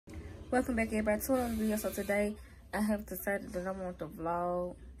Welcome back everybody to another video. So today I have decided that I want to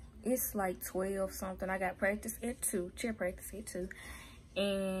vlog. It's like 12 something. I got practice at 2, cheer practice at 2.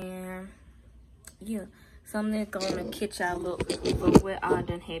 And yeah, so I'm not gonna catch y'all up for what all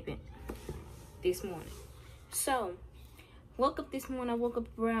done happened this morning. So woke up this morning, I woke up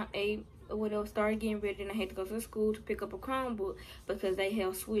around 8 or whatever, started getting ready, and I had to go to the school to pick up a Chromebook because they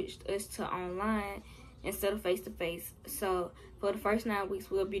have switched us to online instead of face-to-face. So for the first 9 weeks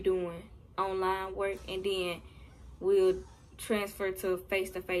we'll be doing online work, and then we'll transfer to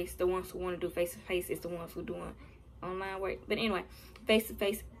face-to-face. The ones who want to do face-to-face is the ones who doing online work. But anyway,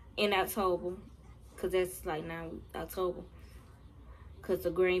 face-to-face in October, because that's like 9 weeks, October, because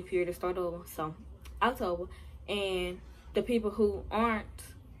the green period will start over. So October. And the people who aren't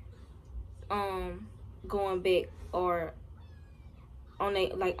going back or on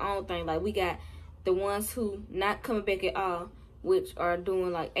a like own thing, like we got the ones who not coming back at all, which are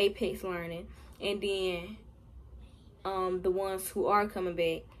doing like Apex learning, and then the ones who are coming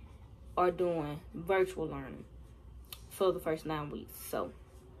back are doing virtual learning for the first 9 weeks. So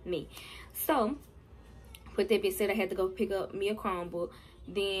me. So with that being said, I had to go pick up me a Chromebook.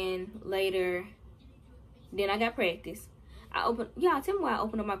 Then later, then I got practice. Tell me why I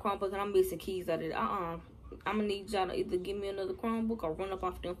opened up my Chromebook and I'm missing keys out of it. I'm gonna need y'all to either give me another Chromebook or run up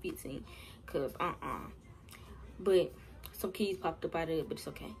off them 15. Cause But some keys popped up out of it, but it's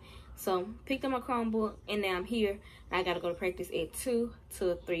okay. So picked up my Chromebook and now I'm here. I gotta go to practice at 2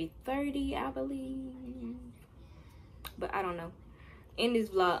 to 3:30, I believe. But I don't know. In this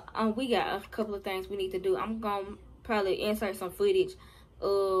vlog, we got a couple of things we need to do. I'm gonna probably insert some footage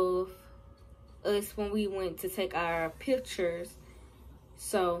of us when we went to take our pictures.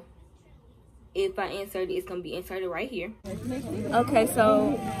 So if I insert it, it's gonna be inserted right here. Okay,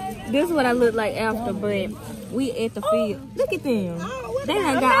 so this is what I look like after, but we at the field. Look at them. They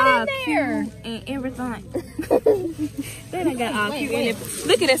done got all cute and everything. They done got all cute and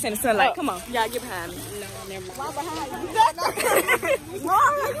look at us in the sunlight. Come on, y'all get behind me. No, never mind. Why behind you?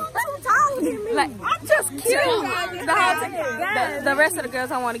 You taller than me. Like, I'm just cute. The rest of the girls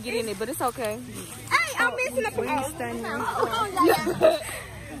don't want to get in it, but it's okay. Hey, I'm missing a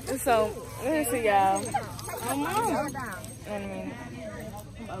So, let me see y'all.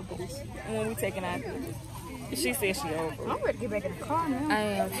 When we taking out, she said she over. I'm ready to get back in the car now. I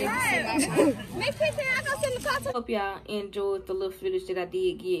am. Make picture. I go sit in the car. Hope y'all enjoyed the little footage that I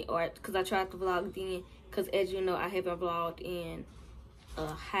did get, or because I tried to vlog then. Because as you know, I haven't vlogged in a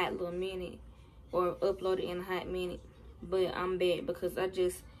hot little minute, or uploaded in a hot minute. But I'm back because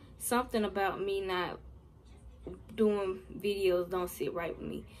something about me not doing videos don't sit right with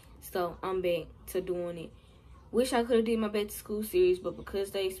me. So I'm back to doing it. Wish I could have did my back to school series, but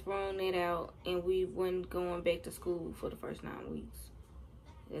because they sprung that out and we weren't going back to school for the first 9 weeks,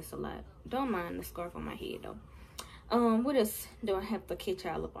 that's a lot. Don't mind the scarf on my head though. What else do I have to catch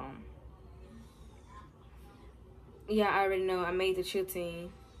y'all up on? Yeah, I already know I made the chill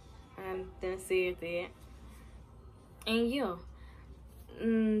team. I'm done said that. And yeah,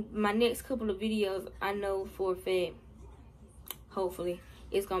 my next couple of videos, I know for a fact, hopefully,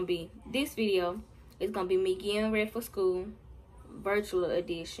 it's gonna be this video. It's gonna be me getting ready for school, virtual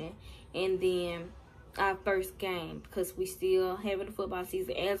edition, and then our first game, because we still having the football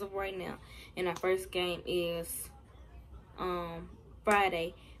season as of right now, and our first game is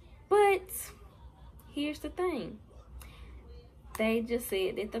Friday. But here's the thing, they just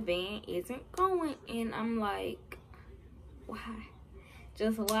said that the band isn't going, and I'm like, why?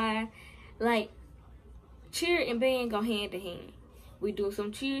 Just why? Like, cheer and band go hand in hand. We do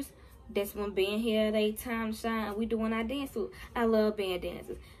some cheers, that's when band here they time to shine. We doing our dance too. I love band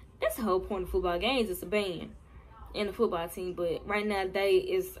dances. That's the whole point of football games. It's a band and a football team. But right now they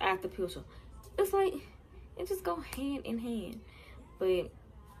is after picture. It's like it just go hand in hand. But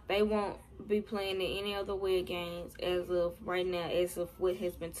they won't be playing in any other weird games as of right now, as of what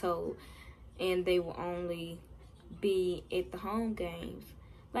has been told. And they will only be at the home games.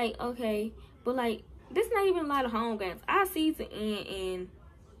 Like, okay, but like there's not even a lot of home games. Our season in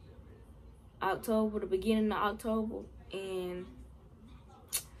October, the beginning of October, and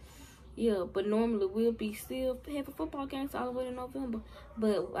yeah, but normally we'll be still having football games all the way to November.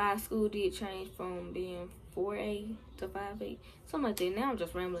 But our school did change from being 4A to 5A, something like that. Now I'm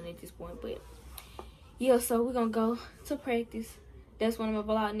just rambling at this point, but yeah, so we're gonna go to practice. That's one of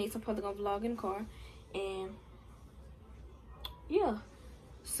my vlog next. I'm probably gonna vlog in the car, and yeah,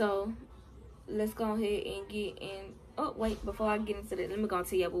 so let's go ahead and get in. Oh, wait, before I get into that, let me go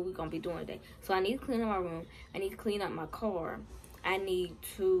tell you what we're going to be doing today. So I need to clean up my room. I need to clean up my car. I need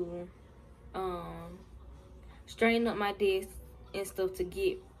to straighten up my desk and stuff to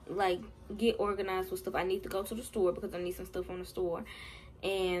get like get organized with stuff. I need to go to the store because I need some stuff from the store,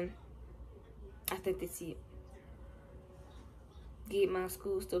 and I think that's it. Get my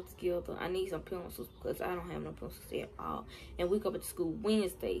school stuff together. I need some pencils because I don't have no pencils at all. And we go back to school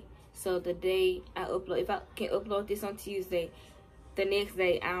Wednesday. So the day I upload, if I can upload this on Tuesday, the next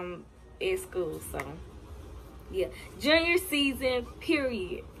day I'm at school. So yeah, junior season,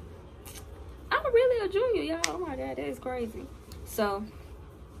 period. I'm really a junior, y'all. Oh my god, that is crazy. So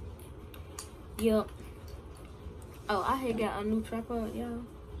yep. Oh, I had got a new tripod, y'all,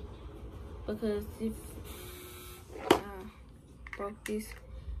 because if broke this,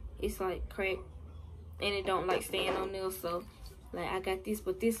 it's like cracked and it don't like stand on there. So like I got this,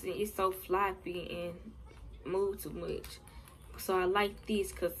 but this is so floppy and move too much. So I like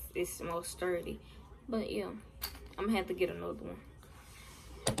this because it's more sturdy. But yeah, I'm gonna have to get another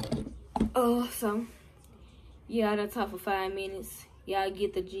one. So yeah, I done talk for 5 minutes. Y'all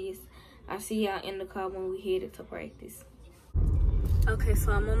get the gist. I see y'all in the car when we headed to practice. Okay,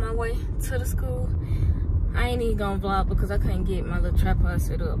 so I'm on my way to the school. I ain't even gonna vlog because I couldn't get my little tripod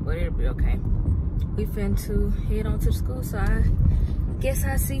set up, but it'll be okay. We finna head on to the school, so I guess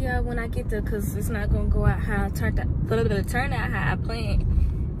I'll see y'all when I get there, because it's not gonna go out how I turn out how I planned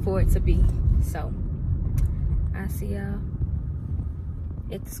for it to be. So I'll see y'all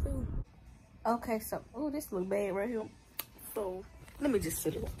at the school. Okay, so this look bad right here. So let me just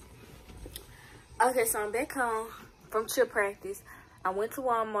sit it up. Okay, so I'm back home from cheer practice. I went to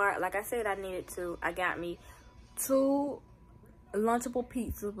Walmart like I said I needed to. I got me 2 Lunchable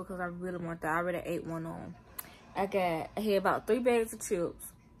pizzas because I really want that. I already ate one on. I had about 3 bags of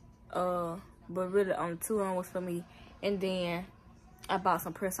chips. But really only 2 of them was for me. And then I bought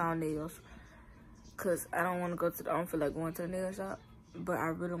some press-on nails. Cause I don't want to go to I don't feel like going to the nail shop. But I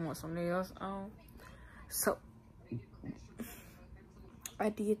really want some nails on. So I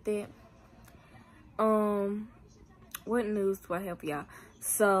did that. What news do I have for y'all?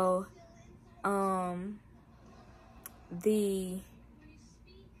 So, the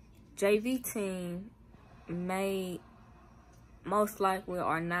JV team may most likely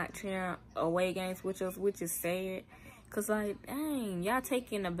are not cheering away games with us, which is sad. Cause like, dang, y'all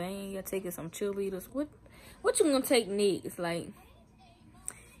taking a band, y'all taking some cheerleaders. What you gonna take next? Like,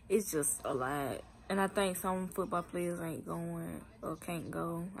 it's just a lot. And I think some football players ain't going or can't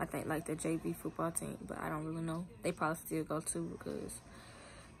go. I think like the JV football team, but I don't really know. They probably still go too because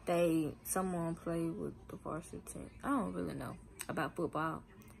someone play with the varsity team. I don't really know about football.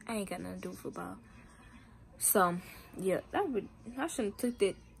 I ain't got nothing to do with football. So yeah, I shouldn't took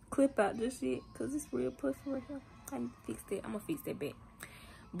that clip out just yet because it's real pussy right here. I need to fix that. I'm gonna fix that back.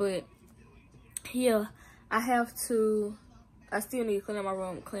 But yeah, I still need to clean out my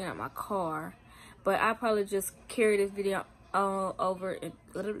room, clean out my car. But I'll probably just carry this video over and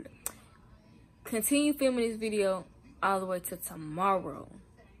continue filming this video all the way to tomorrow.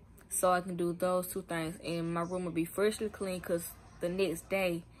 So I can do those 2 things. And my room will be freshly clean because the next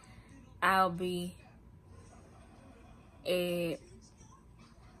day I'll be doing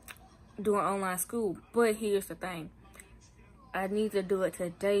online school. But here's the thing. I need to do it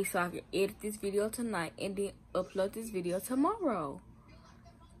today so I can edit this video tonight and then upload this video tomorrow.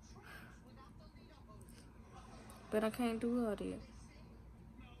 But I can't do all that.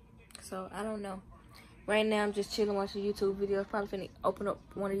 So, I don't know. Right now, I'm just chilling watching YouTube videos. Probably finna open up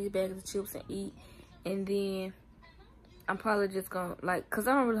one of these bags of chips and eat. And then, I'm probably just gonna, like, because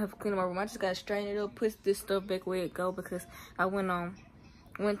I don't really have to clean my room. I just gotta straighten it up, put this stuff back where it go. Because I went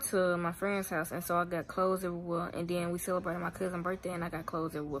to my friend's house. And so, I got clothes everywhere. And then, we celebrated my cousin's birthday. And I got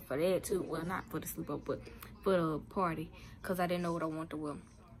clothes everywhere for that, too. Well, not for the sleepover, but for the party. Because I didn't know what I wanted to wear.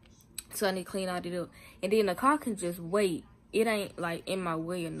 So I need to clean all it up. And then the car can just wait. It ain't like in my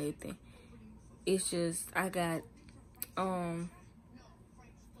way or nothing. It's just I got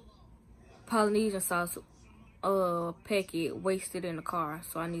Polynesian sauce packet wasted in the car.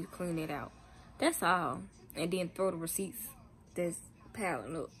 So I need to clean it out. That's all. And then throw the receipts that's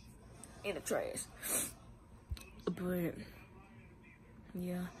piling up in the trash. But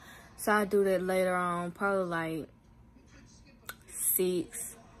yeah. So I'll do that later on. Probably like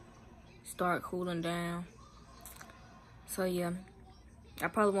 6. Start cooling down. So yeah, I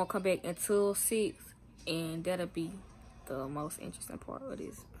probably won't come back until 6, and that'll be the most interesting part of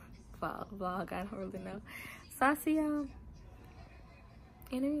this vlog. I don't really know. So I'll see y'all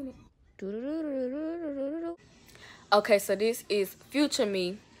in a minute. Okay, so this is future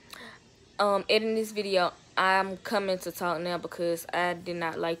me. Editing this video. I'm coming to talk now because I did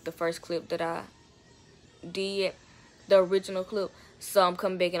not like the first clip that I did, the original clip. So I'm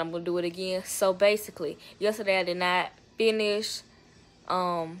coming back and I'm gonna do it again. So basically, yesterday I did not finish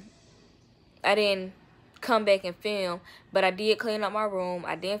I didn't come back and film, but I did clean up my room.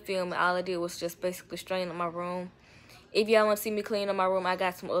 I didn't film it. All I did was just basically straighten up my room. If y'all want to see me clean up my room, I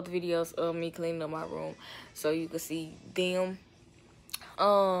got some other videos of me cleaning up my room, so you can see them.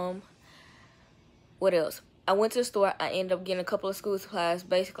 What else? I went to the store. I ended up getting a couple of school supplies.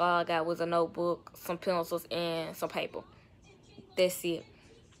 Basically, all I got was a notebook, some pencils, and some paper. That's it.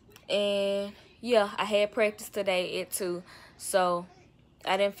 And yeah, I had practice today at 2, so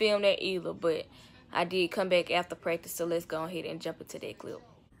I didn't film that either, but I did come back after practice, so let's go ahead and jump into that clip.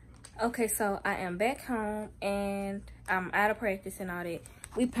 Okay, so I am back home, and I'm out of practice and all that.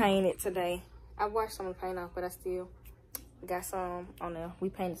 We painted today. I washed some of the paint off, but I still got some on there. We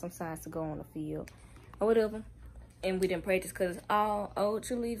painted some signs to go on the field or whatever. And we didn't practice because all old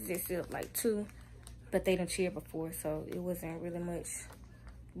cheerleaders, except like 2, but they didn't cheer before, so it wasn't really much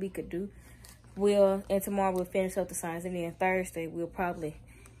we could do. And tomorrow we'll finish up the signs, and then Thursday we'll probably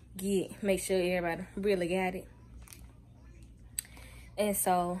make sure everybody really got it. And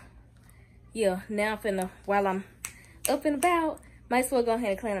so yeah, now I'm finna, while I'm up and about, might as well go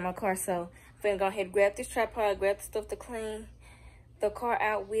ahead and clean up my car. So I'm finna go ahead and grab this tripod, grab the stuff to clean the car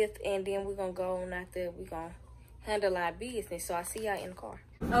out with, and then we're gonna go on out there. We're gonna handle our business. So I'll see y'all in the car.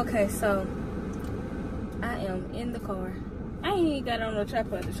 Okay, so I am in the car. I ain't even got on no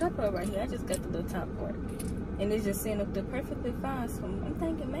tripod. The tripod right here, I just got the little top part. And it's just sitting up there perfectly fine. So I'm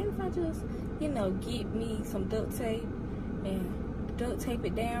thinking maybe if I just, you know, get me some duct tape and duct tape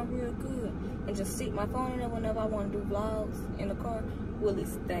it down real good and just stick my phone in there whenever I want to do vlogs in the car, will it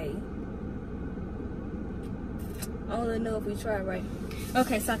stay? I don't really know if we try right.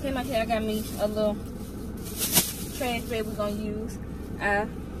 Okay, so I came out here, I got me a little trash bag we're gonna use. I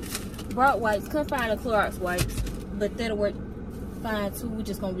brought wipes, couldn't find the Clorox wipes, but that'll work fine too. We're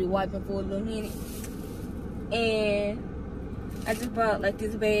just gonna be wiping for a little minute. And I just brought like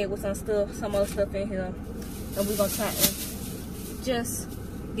this bag with some stuff, some other stuff in here, and we're gonna try and just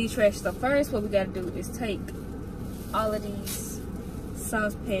de-trash stuff. First, what we gotta do is take all of these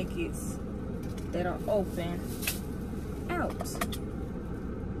sauce packets that are open out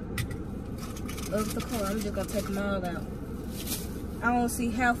of the car. I'm just gonna take them all out. I want to see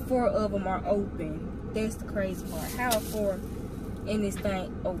how 4 of them are open. That's the crazy part. How are 4 in this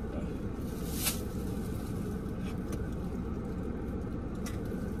thing open?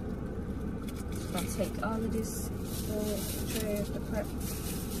 I'm gonna take all of this trash,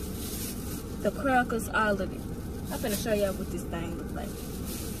 the crackers, all of it. I'm gonna show y'all what this thing looks like.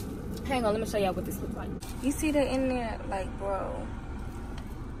 Hang on, let me show y'all what this looks like. You see that in there? Like, bro.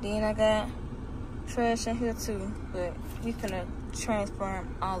 Then I got trash in here too, but we finna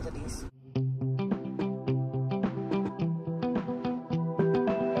transform all of these.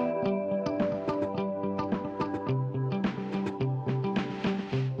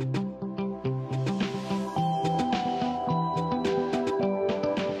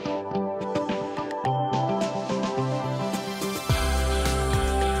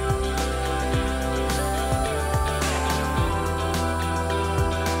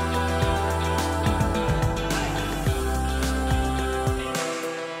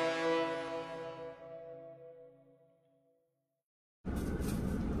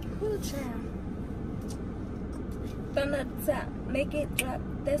 From the top, make it drop.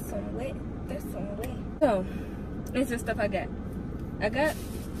 That's some wet. That's some wet. So, this is stuff I got. I got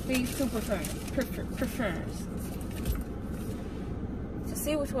these 2 perfumes. To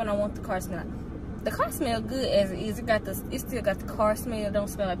see which one I want the car to smell like. The car smells good as it is. It still got the car smell. It don't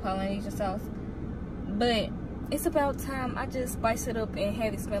smell like Polynesian sauce. But it's about time I just spice it up and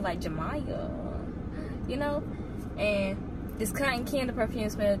have it smell like Jemyah. You know? And this cotton candy perfume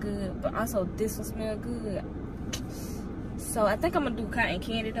smell good, but also this one smell good. So I think I'm gonna do cotton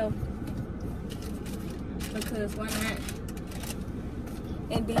candy though, because why not?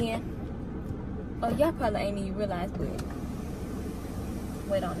 And then, oh, y'all probably ain't even realized, but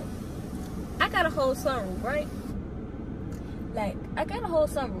wait on it. I got a whole sunroof, right? Like, I got a whole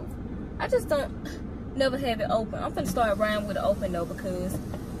sunroof. I just don't never have it open. I'm finna start riding with it open though, because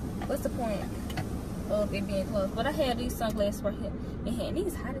what's the point of it being closed? But I have these sunglasses right here, and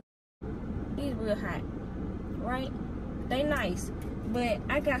these hot. These real hot, right? They nice, but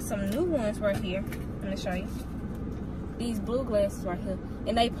I got some new ones right here. Let me show you. These blue glasses right here,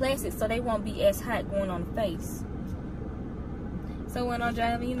 and they plastic, so they won't be as hot going on the face. So when I'm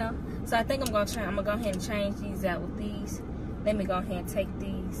driving, you know. So I think I'm gonna go ahead and change these out with these. Let me go ahead and take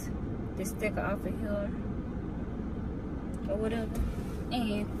this sticker off of here or whatever,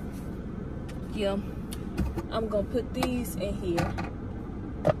 and yeah, I'm gonna put these in here.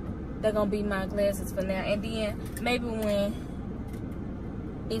 They're gonna be my glasses for now, and then maybe when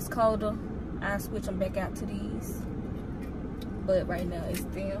it's colder, I switch them back out to these. But right now it's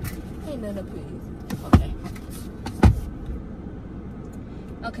still ain't nothing up here. Okay.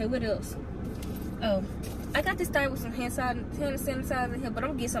 Okay, what else? Oh, I got this thing with some hand sanitizer in here, but I'm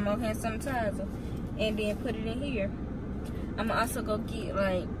gonna get some more hand sanitizer and then put it in here. I'm gonna also go get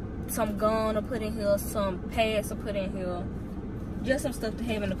like some gum to put in here, some pads to put in here, just some stuff to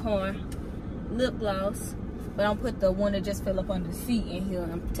have in the car, lip gloss, but I'm put the one that just fell up under the seat in here.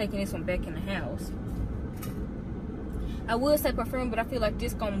 I'm taking this one back in the house. I would say perfume, but I feel like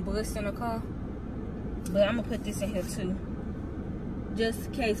this gonna bust in the car, but I'm gonna put this in here too, just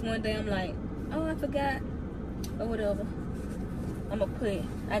in case one day I'm like, oh, I forgot or whatever. I'm gonna put,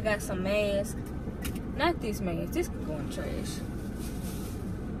 I got some masks, not this mask, this can go in the trash,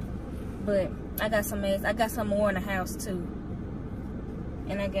 but I got some masks. I got some more in the house too,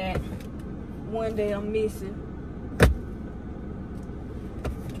 and I got one that I'm missing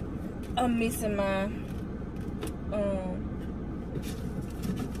my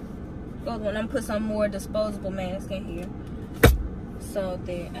other one. I'm put some more disposable masks in here so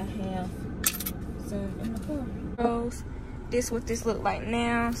that I have some in the car. This what this look like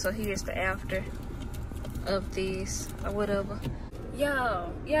now. So here's the after of this or whatever.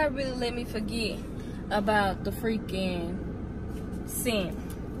 Y'all really let me forget about the freaking scent.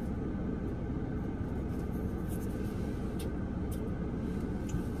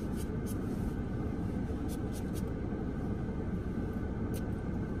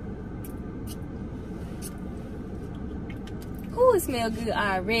 Ooh, it smells good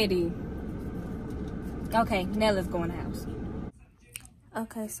already. Okay, now let's go in the house.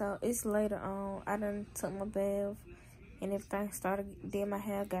 Okay, so it's later on. I done took my bath and everything, did my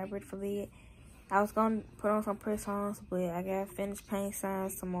hair, got ready for bed. I was gonna put on some press-ons, but I gotta finish paint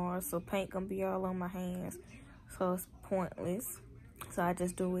signs tomorrow, so paint gonna be all on my hands, so it's pointless. So I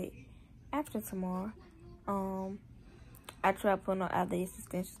just do it after tomorrow. I tried putting on other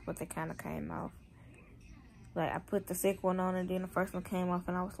extensions, but they kind of came off. Like, I put the second one on and then the first one came off,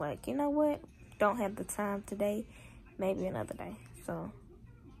 and I was like, you know what? Don't have the time today. Maybe another day. So,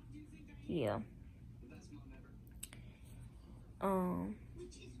 yeah.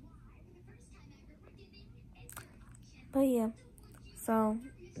 But yeah. So,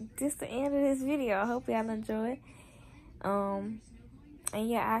 this the end of this video. I hope y'all enjoyed. And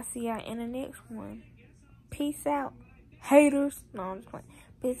yeah, I'll see y'all in the next one. Peace out, haters. No, I'm just playing.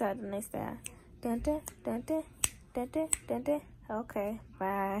 Peace out the next time. Dun dun dun dun dun dun dun dun. Okay,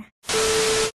 bye.